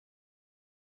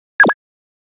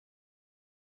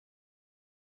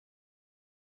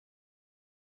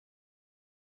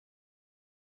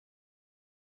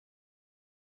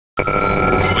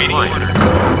Waiting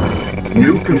order.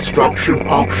 New construction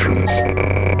options.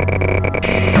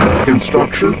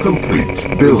 Construction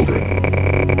complete. Building.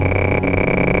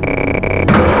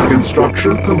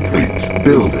 Construction complete.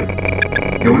 Building.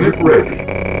 Unit ready.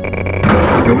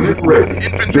 Unit ready.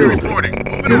 Infantry Building. reporting.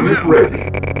 Moving out Unit now. ready.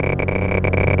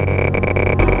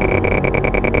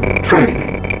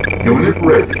 Training. Unit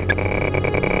ready.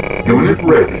 Unit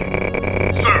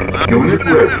ready. Sir. Unit Moving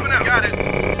out ready. now. Got it.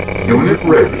 Unit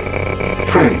ready.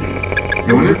 Training.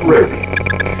 Unit ready.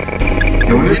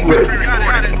 Unit Infantry ready.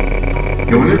 reporting.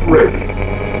 Unit ready.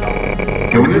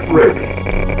 Unit ready.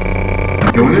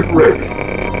 Unit ready.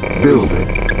 Building.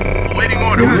 Waiting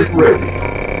order. Unit ready.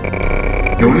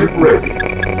 Unit ready.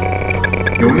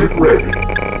 Unit ready.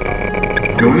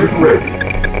 Unit ready.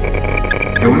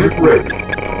 Unit ready.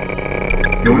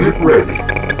 Unit ready.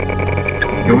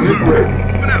 Unit ready.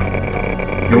 Moving out.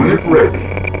 Unit ready.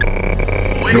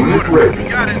 Waiting Unit order. ready.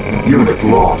 Got it. Unit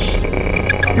lost.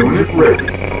 Unit ready.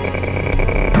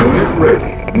 Unit ready.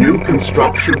 New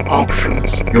construction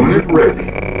options. Unit ready.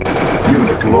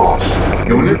 Unit lost.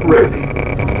 Unit ready.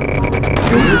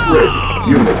 Unit ready.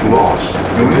 Unit lost.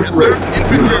 Unit Yes, sir. ready.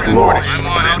 Infantry Unit reporting. lost. I'm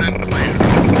loud and clear.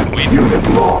 Unit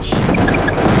lost.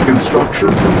 Construction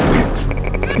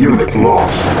complete. Unit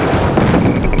lost.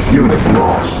 Unit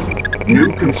lost. New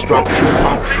construction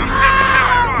options.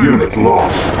 Unit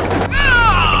lost.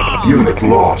 Unit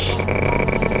lost.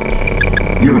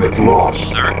 Unit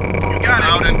lost. Sir. You got it.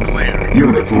 Loud and clear.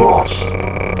 Unit lost.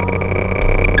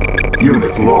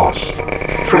 Unit lost.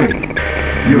 Training.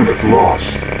 Unit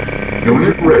lost.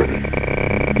 Unit ready.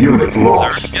 Unit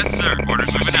lost. Sir. Yes, sir.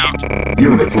 Orders received.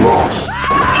 Unit lost.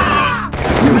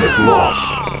 Unit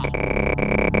lost.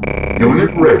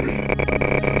 Unit ready.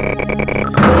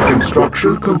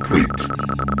 Construction complete.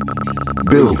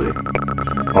 Building.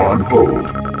 On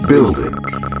hold. Building.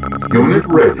 Unit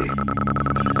ready.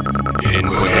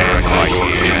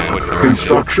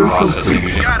 Construction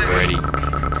complete. Got it. Ready.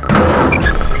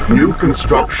 New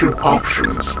construction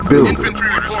options. Building. Infantry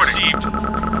Orders reporting. received.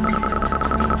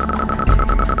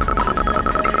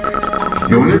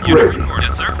 Unit Unit ready. report.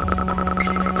 Yes, sir.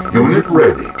 Unit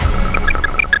ready.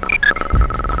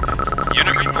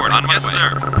 Unit report on my way. sir.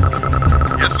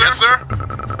 Yes, sir. Yes, sir.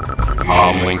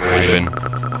 Link open.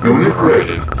 Unit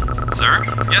ready. Sir?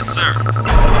 Yes, sir.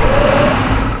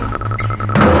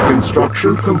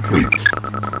 Construction complete.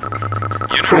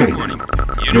 Unit Training. reporting.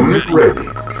 Unit ready.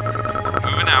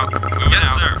 Moving out. Moving Yes,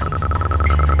 out. sir.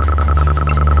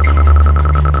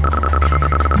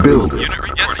 Building. Unit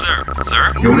reporting. Yes, sir.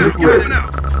 Sir? Unit Got it ready. now.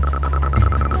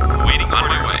 Waiting on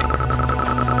my way.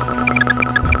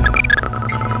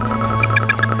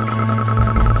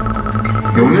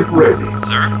 Unit ready.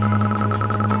 Sir?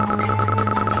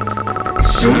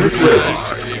 Unit ready.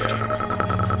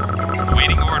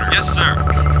 Waiting order. Yes, sir.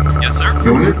 Yes, sir.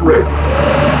 Unit ready.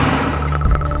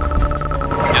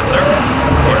 Yes, sir.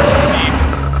 Orders received.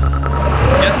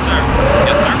 Yes, sir.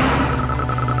 Yes, sir.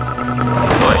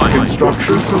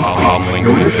 Construction complete. Link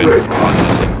Unit open. ready.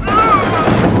 Processing.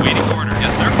 Waiting order.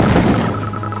 Yes, sir.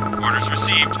 Orders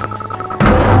received.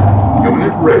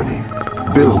 Unit ready.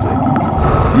 Building.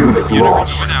 Unit Unit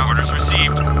lost. moving out. Orders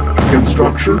received.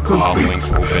 Construction Link complete.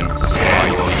 open.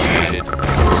 Scan initiated.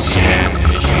 Scan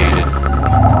initiated.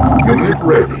 Unit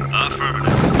ready.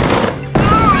 Affirmative.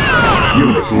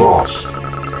 Unit lost.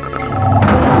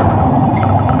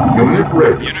 Unit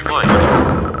ready. Unit reporting.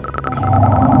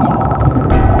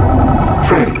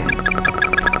 Training.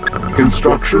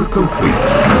 Construction complete.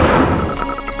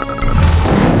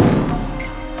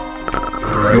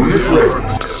 Unit ready.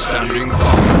 Standing by.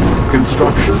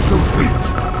 Construction complete.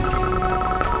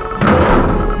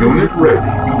 Unit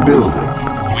ready. Building.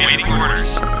 Waiting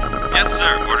orders. Yes,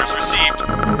 sir. Orders received.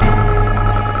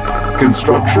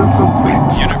 Construction complete.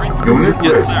 Unit report. Unit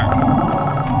Yes, ready. sir.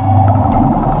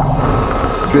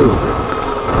 Building.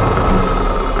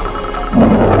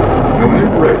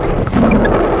 Unit ready.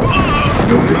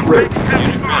 Unit ready.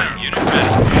 Unit ready. Unit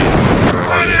ready.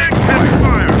 Medic, heavy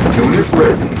fire. Unit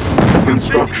ready.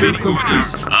 Construction Waiting complete.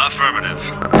 orders. Affirmative.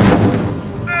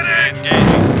 Medic.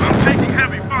 Engaging. I'm taking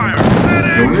heavy fire.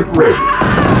 Medic. Unit ready.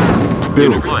 Unit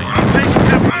Building. flying. I'm taking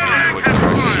heavy fire.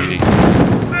 Proceeding.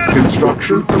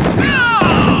 Construction complete.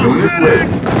 Unit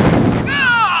ready.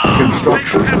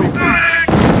 Construction complete.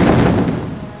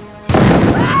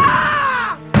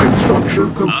 Construction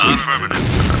complete. Affirmative.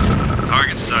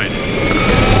 Target sighted.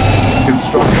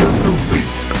 Construction complete.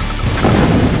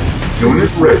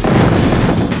 Unit ready.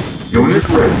 Unit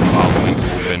ready. Link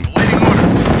open. Waiting order.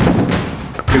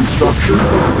 Construction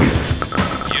complete.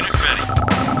 Unit ready.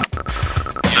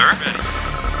 Sir? Ready.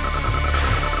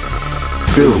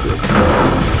 Building.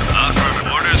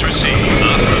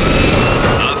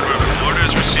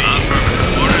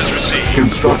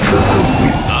 Construction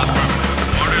complete.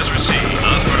 Affirmative. Orders received.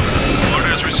 Affirmative.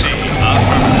 Orders received.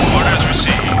 Affirmative. Orders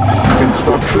received.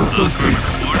 Construction complete.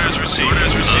 Orders received.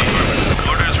 Orders received.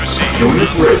 Orders received. Unit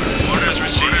ready. Orders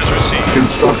received. Orders received.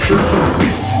 Construction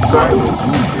complete. Silos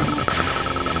moving.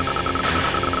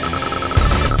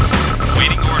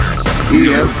 Waiting orders.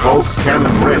 EM pulse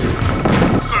cannon ready.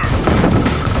 Sir.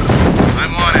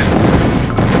 I'm on it.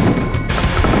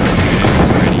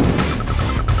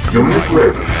 Unit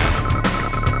ready.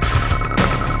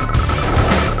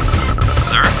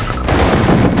 Sir.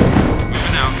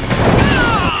 Moving out.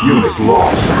 Unit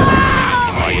lost.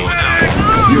 Moving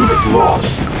out. Unit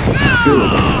lost.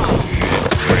 Building.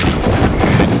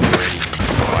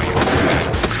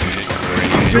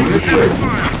 Unit ready.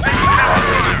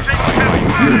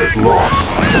 Unit lost.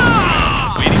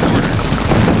 Waiting orders.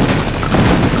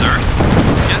 Sir.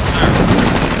 Yes,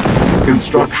 sir.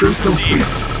 Construction complete.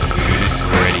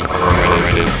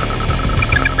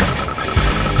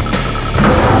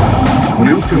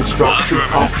 New construction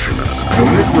options.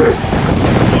 Unit ready.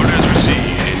 Orders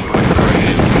received.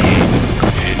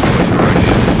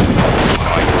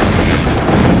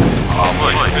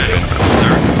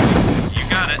 Sir. You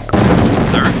got it.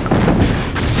 Sir.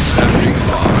 Standing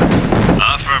by.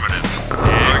 Affirmative.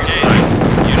 Engage.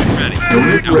 Unit ready.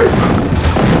 Unit ready.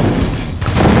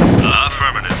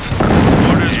 Affirmative.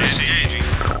 Orders received. Engaging.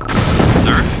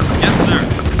 Sir. Yes, sir.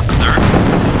 Sir.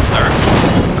 Sir.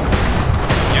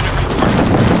 Unit reporting.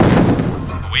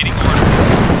 Awaiting order.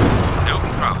 No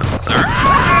problem. Sir.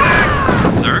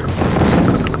 Sir.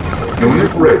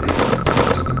 Unit ready.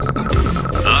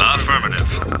 Affirmative.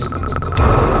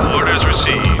 Orders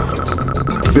received.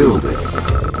 Building.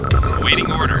 Awaiting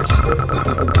orders.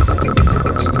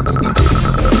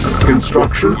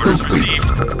 Construction Orders complete. received.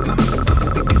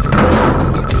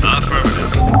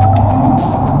 Affirmative.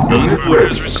 Unit Orders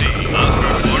ready. received.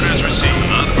 Affirmative. Orders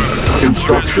received. Affirmative.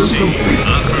 Construction Orders received. complete.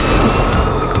 Affirmative.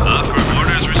 Affirmative.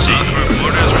 Orders received.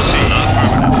 Orders received.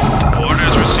 Affirmative.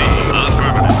 Orders received.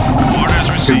 Affirmative. Orders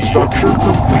received. Construction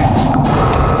complete.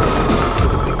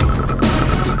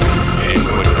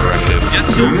 Input directive. Yes,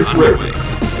 sir. Unit On my ready. way.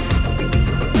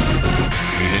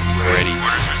 Unit ready.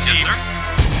 Orders received. Yes, sir.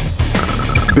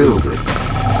 Building.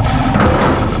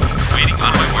 Waiting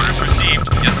on my orders received.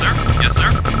 Yes, sir. Yes, sir.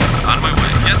 On my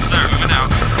way. Yes, sir. Moving out.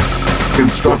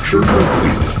 Construction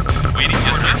complete. Waiting.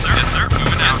 Yes, sir. Yes, sir. Yes, sir.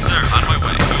 Moving out. Yes, sir. On my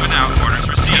way. Moving out. Orders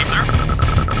received. Yes, sir.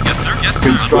 Yes, sir. Yes,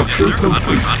 sir. Construction Yes, sir.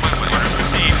 complete. On my way. Orders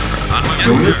received. On my. Yes,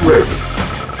 Unit sir. ready.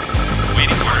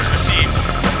 Waiting. Orders received.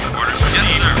 Orders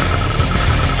received. Yes, sir.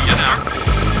 Yes, sir.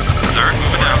 Sir.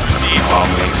 Moving out. Received.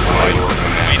 Following by your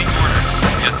command. Waiting orders.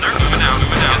 Yes, sir. Moving out.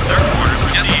 Moving out. Yes, sir. Orders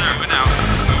received. Yes, sir. Moving out.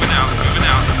 Moving out. Moving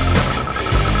out.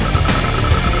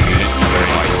 Unit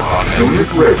ready. Processing. Unit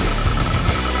ready.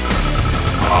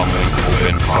 Following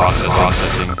open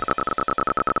processing.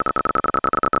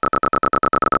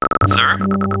 Sir.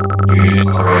 Unit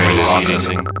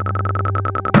processing.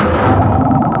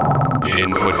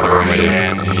 Input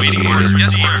affirmative. Waiting orders.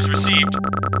 Yes, sir. Orders received.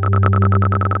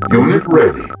 Unit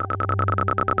ready.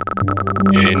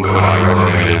 Input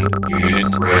affirmative.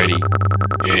 Unit ready.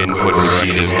 Input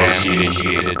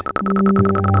initiated.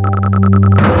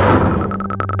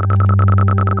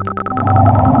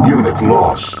 Unit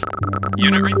lost.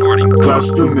 Unit reporting.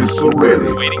 Cluster missile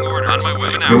ready. Waiting order. On my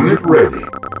way. Now. Unit ready.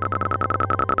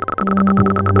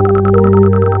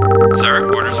 Sir.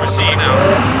 Orders received.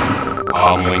 Now.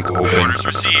 Comlink open. Orders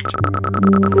received.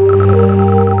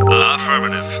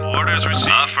 Affirmative. Orders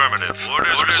received. Affirmative.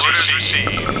 Orders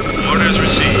received. Orders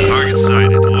received. Target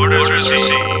sighted. Orders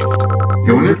received.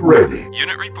 Unit ready.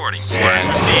 Unit reporting. Orders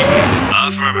received.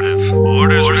 Affirmative.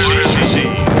 Orders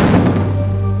received.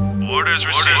 Orders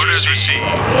received. Orders received.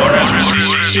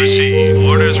 Orders received.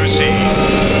 Orders received.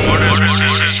 Orders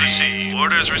received.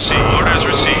 Orders received. Orders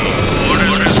received.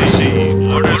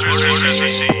 Orders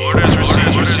received. Orders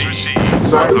received. Orders received.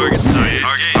 Target sighted.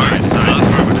 Target sighted.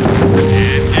 Affirmative.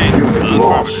 Unit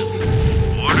lost.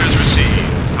 Orders received.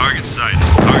 Target sighted.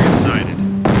 Target sighted.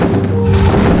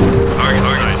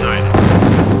 Target sighted.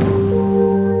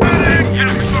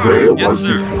 Rail Yes, was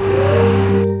sir. defeated.